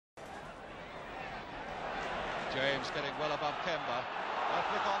James getting well above Kemba. A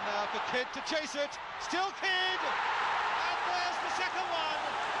flick on now for Kidd to chase it. Still Kidd! And there's the second one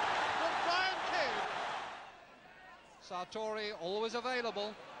from Brian Kidd. Sartori always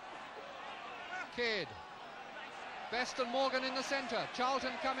available. Kidd. Best and Morgan in the centre.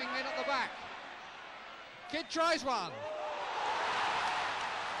 Charlton coming in at the back. Kidd tries one.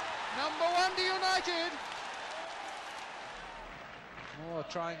 Number 1 to United. Moore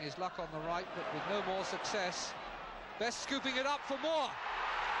trying his luck on the right, but with no more success. Best scooping it up for Moore.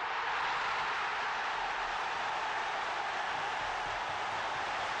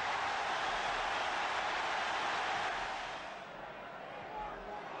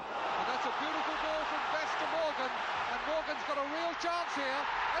 And that's a beautiful ball from Best to Morgan, and Morgan's got a real chance here,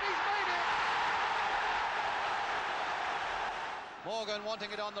 and he's made it. Morgan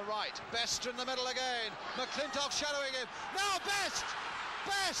wanting it on the right. Best in the middle again. McClintock shadowing him. Now Best!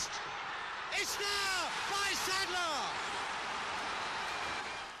 Best! It's there by Sadler!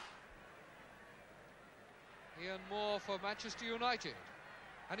 Ian Moore for Manchester United.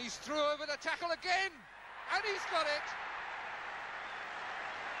 And he's through over the tackle again! And he's got it!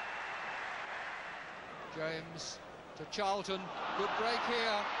 James to Charlton. Good break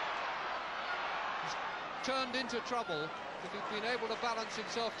here. He's turned into trouble. If he'd been able to balance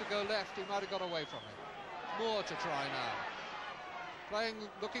himself to go left, he might have got away from it. Moore to try now. Playing,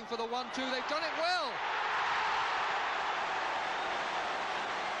 looking for the 1-2. They've done it well.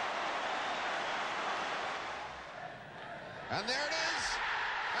 And there it is.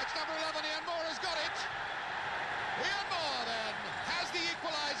 That's number 11. Ian Moore has got it. Ian Moore then has the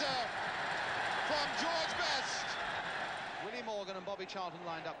equaliser from George Best. Willie Morgan and Bobby Charlton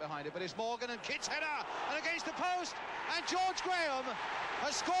lined up behind it, but it's Morgan and Kidd's header, and against the post, and George Graham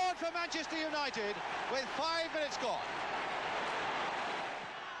has scored for Manchester United with 5 minutes gone.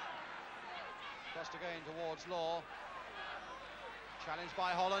 Crossed again towards Law. Challenged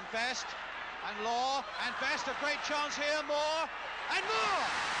by Holland. Best and Law and Best. A great chance here. Moore and Moore.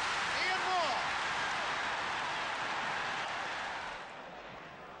 Ian Moore.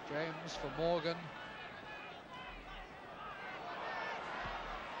 James for Morgan.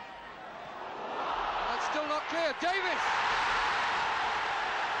 That's still not clear. Davies.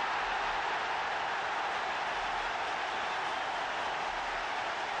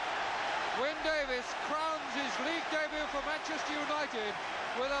 Davies crowns his league debut for Manchester United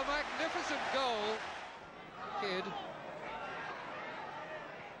with a magnificent goal. Kidd.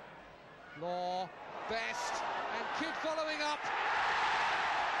 Law, Best, and Kidd following up.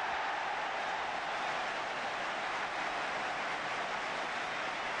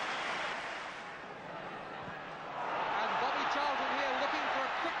 And Bobby Charlton here looking for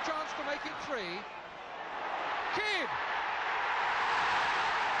a quick chance to make it 3. Kidd!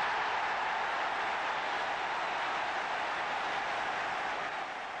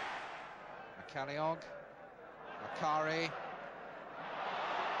 McCalliog, Makari.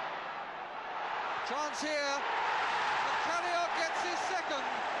 Chance here. McCalliog gets his second.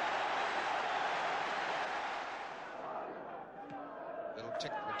 Little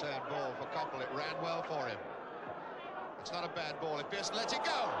tick return ball for Coppell. It ran well for him. It's not a bad ball if Pearson lets it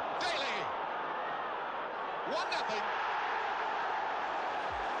go. Daly! 1-0.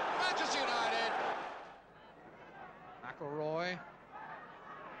 Manchester United. McElroy.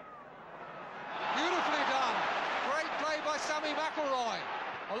 Beautifully done. Great play by Sammy McElroy.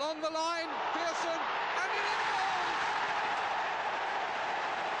 Along the line, Pearson, and it is goal!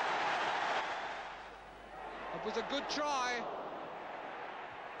 It was a good try.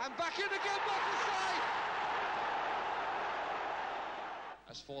 And back in again by Forsyth.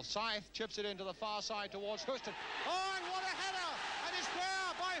 As Forsyth chips it into the far side towards Houston. Oh, and what a header! And it's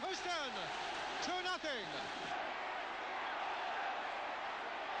there by Houston. 2-0.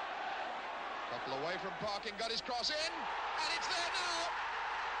 Couple away from parking, got his cross in, and it's there now.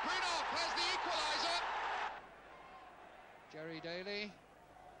 Brunoff has the equaliser. Gerry Daly.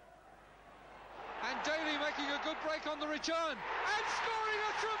 And Daly making a good break on the return and scoring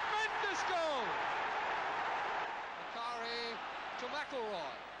a tremendous goal. Makari to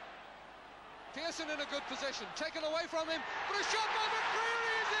McElroy. Pearson in a good position, taken away from him, but a shot by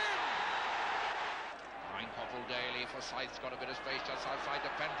McCreary is in. Coppell, Daly, Forsyth's got a bit of space just outside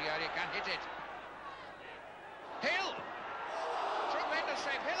the penalty area, can hit it. Hill! Tremendous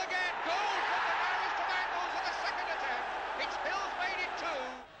save, Hill again, goal from the nearest of angles for the second attempt. It's Hill's made it 2.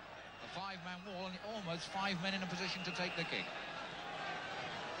 A 5-man wall and almost 5 men in a position to take the kick.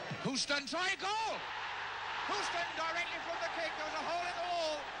 Houston try goal! Houston directly from the kick, there was a hole in the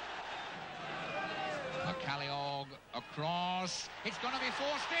wall. McCalliog across, it's going to be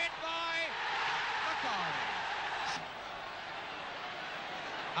forced in by Makari.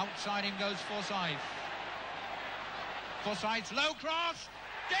 Outside him goes Forsyth. Forsyth's low cross.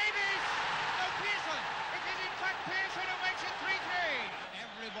 Davies! No, Pearson. It is in fact Pearson who makes it 3-3.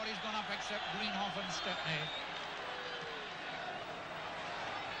 Everybody's gone up except Greenhoff and Stepney.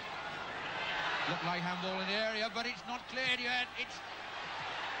 Looked like handball in the area, but it's not cleared yet. It's...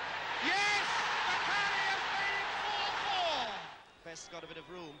 Yes! McCalliog has made it 4-4! Best's got a bit of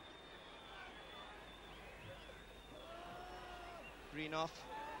room. Greenhoff.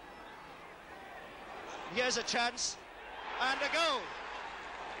 Here's a chance. And a goal.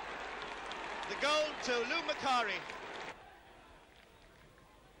 The goal to Lou Macari.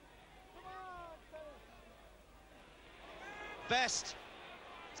 Best.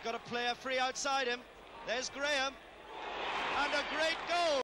 He's got a player free outside him. There's Graham. And a great goal.